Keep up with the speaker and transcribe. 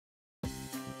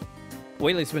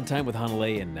Wait till you spend time with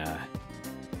Hanalei, and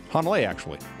Hanalei,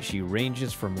 actually. she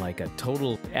ranges from like a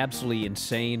total, absolutely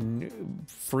insane,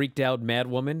 freaked out mad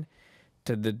woman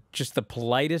to just the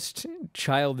politest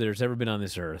child there's ever been on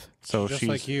this earth. So Just she's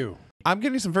like you. I'm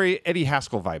getting some very Eddie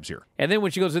Haskell vibes here. And then when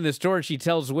she goes in the store, she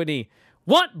tells Whitney,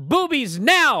 "Want boobies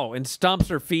now!" and stomps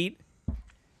her feet.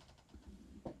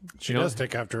 She does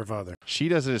take after her father. She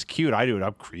does it as cute. I do it.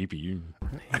 I'm creepy.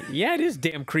 Yeah, it is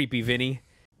damn creepy, Vinny.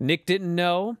 Nick didn't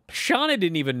know. Shauna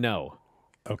didn't even know.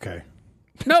 Okay.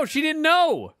 No, she didn't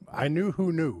know. I knew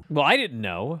who knew. Well, I didn't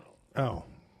know. Oh.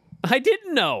 I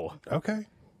didn't know. Okay.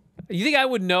 You think I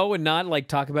would know and not, like,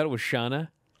 talk about it with Shauna?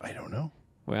 I don't know.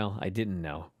 Well, I didn't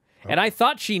know. And I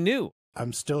thought she knew.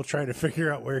 I'm still trying to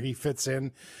figure out where he fits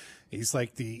in. He's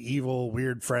like the evil,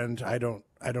 weird friend. I don't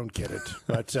get it.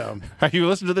 But You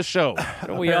listen to the show.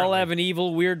 Don't we all have an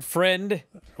evil, weird friend?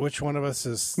 which one of us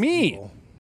is Me. evil?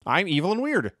 I'm evil and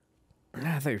weird.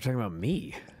 I thought you were talking about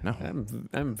me. No.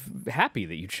 I'm happy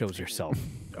that you chose yourself.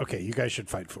 Okay, you guys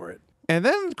should fight for it. And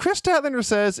then Chris Statlander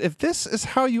says, if this is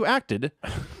how you acted,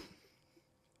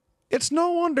 it's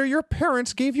no wonder your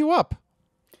parents gave you up.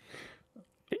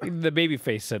 The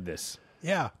babyface said this.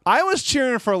 Yeah. I was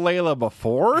cheering for Layla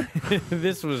before.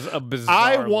 This was a bizarre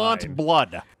I want line.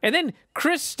 blood. And then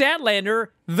Chris Statlander,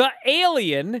 the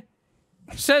alien,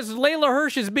 says Layla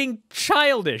Hirsch is being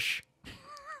childish.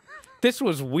 This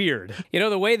was weird. You know,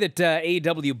 the way that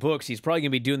AEW books, he's probably going to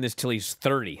be doing this till he's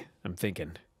 30, I'm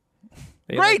thinking.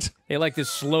 Great! They like this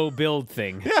slow build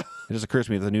thing. Yeah. It just occurs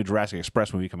to me that the new Jurassic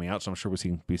Express movie coming out, so I'm sure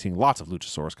we'll be seeing lots of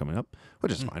Luchasaurus coming up,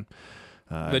 which is fine.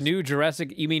 The new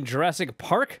Jurassic, you mean Jurassic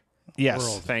Park? Yes,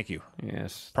 World. thank you.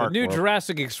 Yes. Park the new World.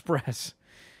 Jurassic Express.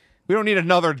 We don't need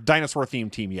another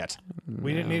dinosaur-themed team yet.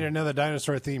 We didn't need another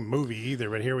dinosaur-themed movie either,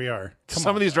 but here we are.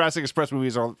 Some of these Jurassic Express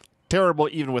movies are terrible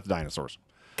even with dinosaurs.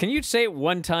 Can you say it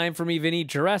one time for me, Vinny?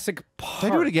 Jurassic Park.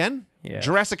 Did I do it again? Yeah.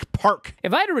 Jurassic Park.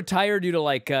 If I had to retire due to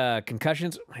like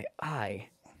concussions, my eye.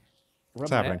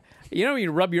 What's happening? You know when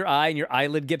you rub your eye and your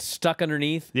eyelid gets stuck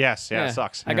underneath? Yes, yeah, it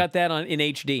sucks. I got that in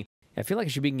HD. I feel like I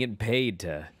should be getting paid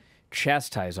to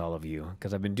chastise all of you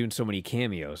because I've been doing so many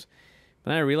cameos.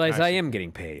 But then I realize I am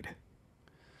getting paid.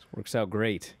 This works out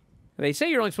great. They say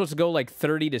you're only supposed to go like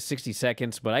 30 to 60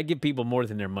 seconds, but I give people more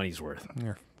than their money's worth.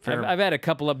 Yeah, fair. I've had a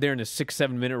couple up there in the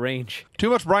 6-7 minute range. Too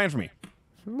much Bryan for me.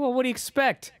 Well, what do you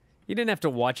expect? You didn't have to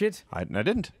watch it. I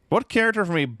didn't. What character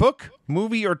from a book,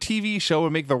 movie, or TV show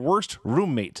would make the worst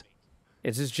roommate?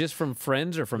 Is this just from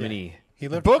Friends or from any... He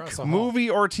lived Book, across the hall.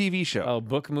 movie, or TV show? Oh,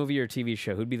 book, movie, or TV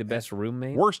show? Who'd be the best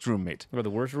roommate? Worst roommate. Or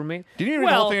the worst roommate? Did you read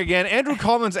the whole thing again? Andrew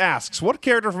Collins asks, what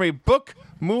character from a book,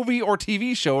 movie, or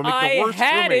TV show would make the worst I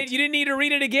had roommate? it. You didn't need to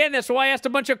read it again. That's why I asked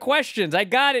a bunch of questions. I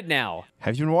got it now.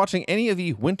 Have you been watching any of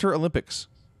the Winter Olympics?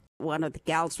 One of the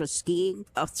gals was skiing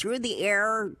through the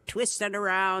air, twisted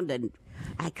around, and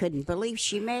I couldn't believe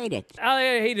she made it. I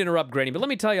hate to interrupt, Granny, but let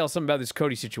me tell y'all something about this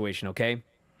Cody situation, okay?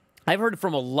 I've heard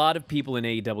from a lot of people in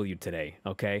AEW today,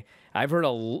 okay? I've heard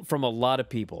from a lot of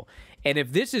people. And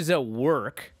if this is a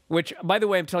work, which, by the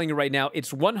way, I'm telling you right now,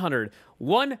 it's 100%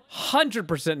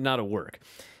 not a work.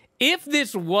 If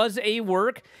this was a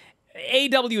work,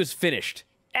 AEW is finished.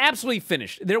 Absolutely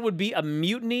finished. There would be a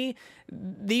mutiny.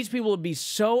 These people would be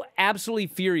so absolutely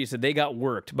furious that they got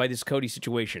worked by this Cody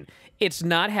situation. It's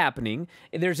not happening.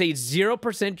 There's a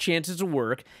 0% chance it's a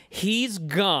work. He's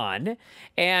gone.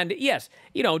 And yes,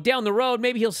 you know, down the road,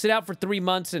 maybe he'll sit out for 3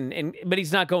 months, but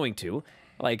he's not going to.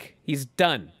 Like, he's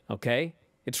done, okay?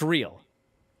 It's real.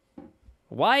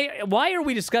 Why are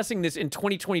we discussing this in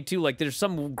 2022 like there's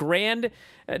some grand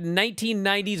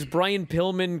 1990s Brian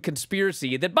Pillman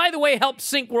conspiracy that, by the way, helped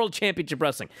sink World Championship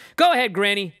Wrestling? Go ahead,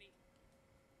 Granny.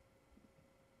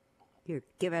 You're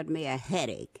giving me a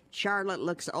headache. Charlotte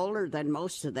looks older than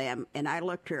most of them, and I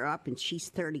looked her up, and she's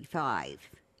 35.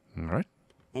 All right.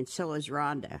 And so is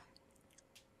Rhonda.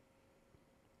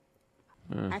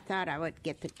 I thought I would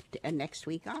get the next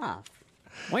week off.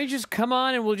 Why don't you just come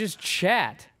on and we'll just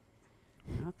chat?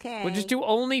 Okay. We'll just do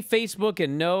only Facebook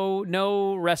and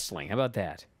no wrestling. How about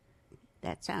that?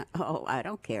 That's not. Oh, I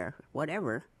don't care.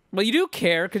 Whatever. Well, you do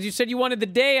care because you said you wanted the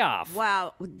day off.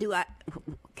 Well,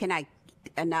 can I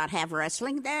not have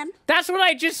wrestling then? That's what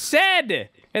I just said.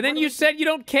 And then you said you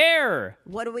don't care.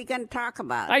 What are we going to talk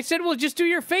about? I said, well, just do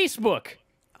your Facebook.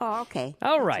 Oh, okay.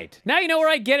 All right. Now you know where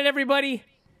I get it, everybody?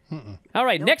 All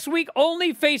right. Next week,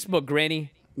 only Facebook,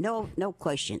 Granny. No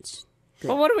questions.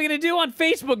 Well, what are we going to do on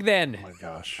Facebook then? Oh, my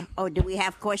gosh. Oh, do we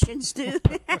have questions, too?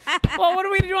 Well, what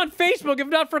are we going to do on Facebook if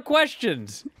not for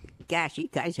questions? Gosh, you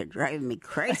guys are driving me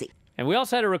crazy. And we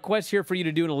also had a request here for you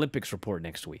to do an Olympics report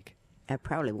next week. I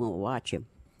probably won't watch him.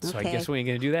 So I Okay. guess we ain't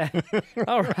going to do that.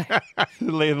 All right.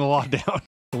 Laying the law down.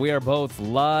 We are both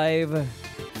live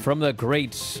from the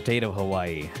great state of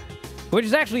Hawaii, which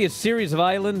is actually a series of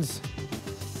islands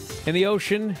in the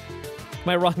ocean. Am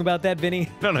I wrong about that, Vinny?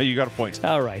 No, you got a point.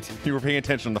 All right. You were paying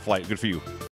attention on the flight. Good for you.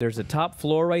 There's a top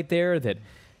floor right there that...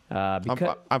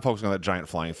 because, I'm focusing on that giant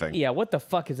flying thing. yeah, what the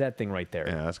fuck is that thing right there?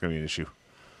 Yeah, that's going to be an issue.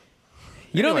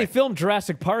 You know Anyway. they filmed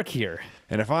Jurassic Park here.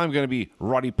 And if I'm going to be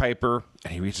Roddy Piper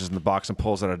and he reaches in the box and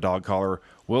pulls out a dog collar,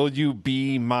 will you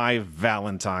be my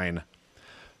Valentine?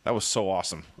 That was so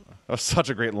awesome. That was such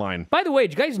a great line. By the way,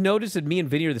 did you guys notice that me and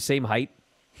Vinny are the same height?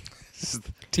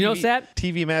 Do you notice that?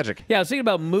 TV magic. Yeah, I was thinking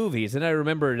about movies, and I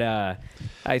remembered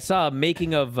I saw a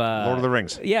making of... Lord of the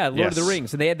Rings. Yeah, Lord of the Yes.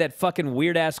 Rings, and they had that fucking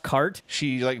weird-ass cart.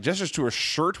 She like gestures to her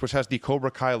shirt, which has the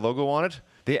Cobra Kai logo on it.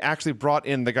 They actually brought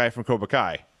in the guy from Cobra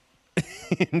Kai.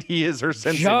 And he is her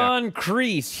sensei now. John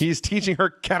Kreese. He's teaching her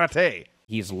karate.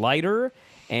 He's lighter,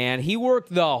 and he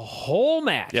worked the whole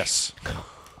match. Yes.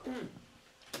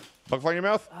 Bug fly in your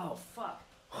mouth? Oh, fuck.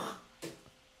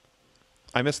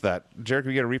 I missed that. Jared, can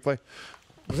we get a replay?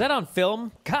 Was that on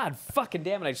film? God fucking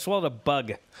damn it, I swallowed a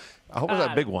bug. I hope it was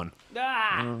that big one.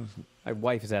 Ah! My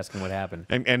wife is asking what happened.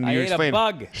 And I you ate explain. a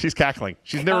bug. She's cackling.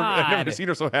 I've never God. seen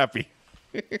her so happy.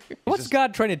 What's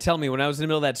God trying to tell me when I was in the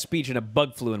middle of that speech and a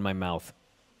bug flew in my mouth?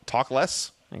 Talk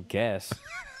less? I guess.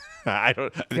 I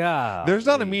don't. God. There's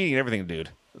not a meaning in everything, dude.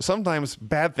 Sometimes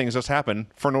bad things just happen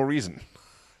for no reason.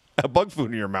 A bug flew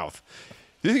in your mouth.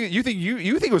 You think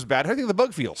it was bad? How do you think the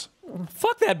bug feels?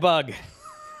 Fuck that bug.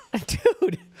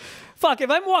 Dude. Fuck,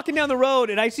 if I'm walking down the road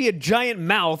and I see a giant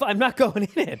mouth, I'm not going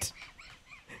in it.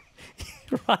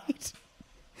 Right?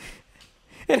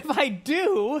 And if I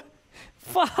do,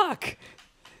 fuck.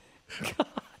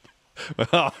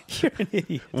 Well, You're an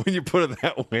idiot. when you put it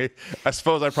that way, I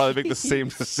suppose I'd probably make the same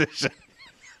decision.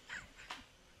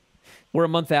 We're a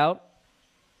month out.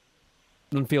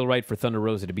 Doesn't feel right for Thunder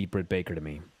Rosa to beat Britt Baker to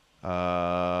me.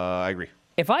 I agree.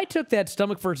 If I took that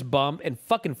stomach first bump and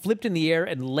fucking flipped in the air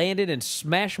and landed and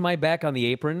smashed my back on the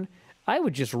apron, I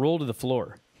would just roll to the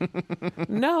floor.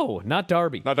 No, not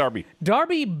Darby. Not Darby.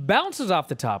 Darby bounces off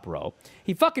the top row.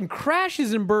 He fucking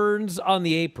crashes and burns on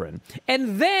the apron.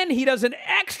 And then he does an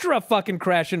extra fucking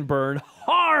crash and burn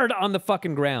hard on the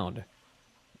fucking ground.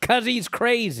 Because he's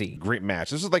crazy. Great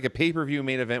match. This is like a pay-per-view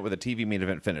main event with a TV main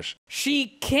event finish. She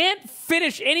can't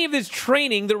finish any of this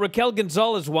training that Raquel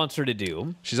Gonzalez wants her to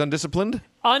do. She's undisciplined,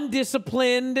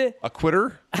 Undisciplined, a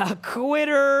quitter, a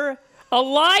quitter, a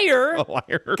liar. a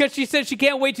liar. Because she said she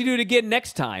can't wait to do it again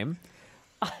next time.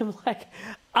 I'm like,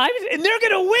 and they're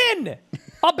going to win.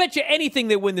 I'll bet you anything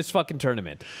they win this fucking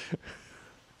tournament.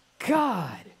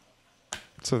 God.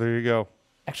 So there you go.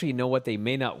 Actually, you know what? They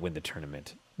may not win the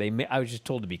tournament. I was just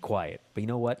told to be quiet. But you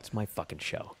know what? It's my fucking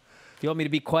show. If you want me to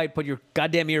be quiet, put your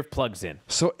goddamn earplugs in.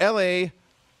 So LA,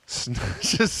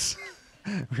 just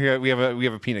we have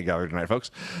a peanut gallery tonight,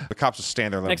 folks. The cops will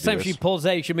stand there. And let Next them do time she this. pulls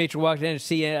that, you should make sure walk down and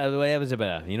see what happens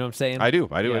about. You know what I'm saying? I do.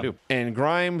 Yeah. And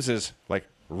Grimes is like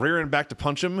rearing back to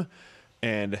punch him,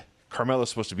 and Carmelo's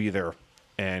supposed to be there,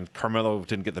 and Carmelo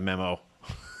didn't get the memo,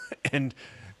 and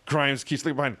Grimes keeps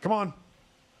looking behind.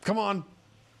 Come on,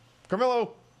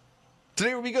 Carmelo,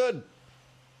 today will be good.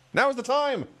 Now is the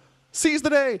time. Seize the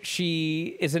day.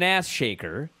 She is an ass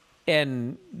shaker,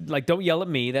 and like, don't yell at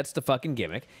me. That's the fucking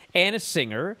gimmick. And a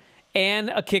singer, and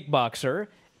a kickboxer,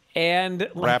 and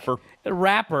like,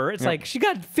 rapper. It's like she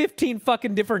got 15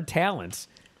 fucking different talents.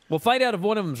 We'll find out if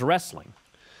one of them's wrestling.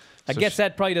 I guess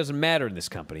that probably doesn't matter in this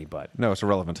company, but No, it's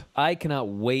irrelevant. I cannot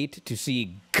wait to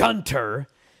see Gunter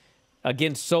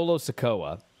against Solo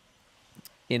Sikoa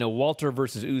in a Walter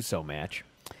versus Uso match.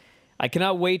 I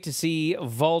cannot wait to see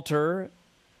Gunter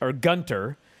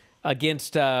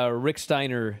against Rick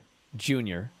Steiner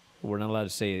Jr. We're not allowed to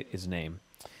say his name.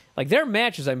 Like, their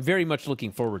matches I'm very much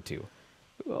looking forward to.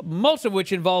 Most of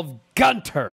which involve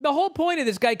Gunter. The whole point of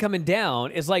this guy coming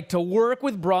down is like to work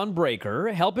with Braun Breaker,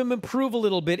 help him improve a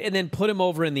little bit, and then put him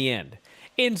over in the end.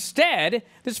 Instead,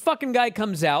 this fucking guy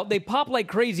comes out, they pop like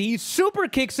crazy, he super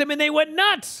kicks him, and they went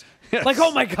nuts. Yes. Like,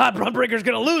 oh my God, Braun Breaker's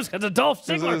gonna lose because of Dolph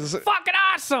Ziggler. It's- Fucking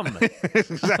awesome.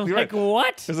 Exactly Like, right.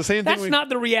 what? It's the same thing That's not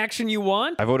the reaction you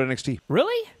want. I vote NXT.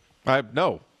 Really?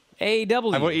 No.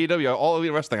 AEW. I vote AEW. All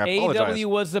Elite Wrestling. I apologize. AEW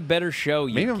was the better show,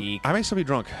 you Maybe geek. I may still be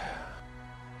drunk.